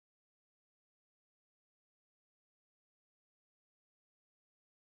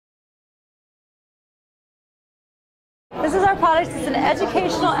is our product. It's an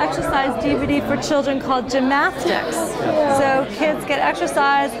educational exercise DVD for children called Gymathtics. So kids get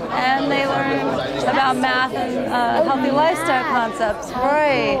exercise and they learn about math and healthy lifestyle concepts.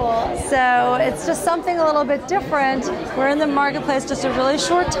 Right. So it's just something a little bit different. We're in the marketplace just a really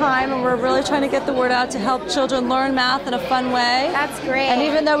short time, and we're really trying to get the word out to help children learn math in a fun way. That's great. And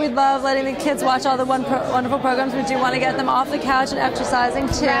even though we love letting the kids watch all the wonderful programs, we do want to get them off the couch and exercising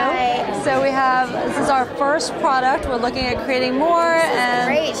too. Right. So this is our first product. We're looking at creating more. And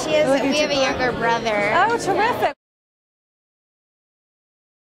great. We have a younger brother. Oh, terrific.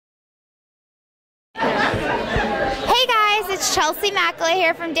 Hey guys, it's Chelsea Makela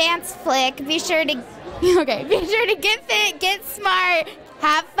here from Dance Flick. Be sure to get fit, get smart,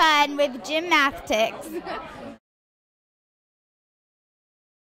 have fun with Gymathtics.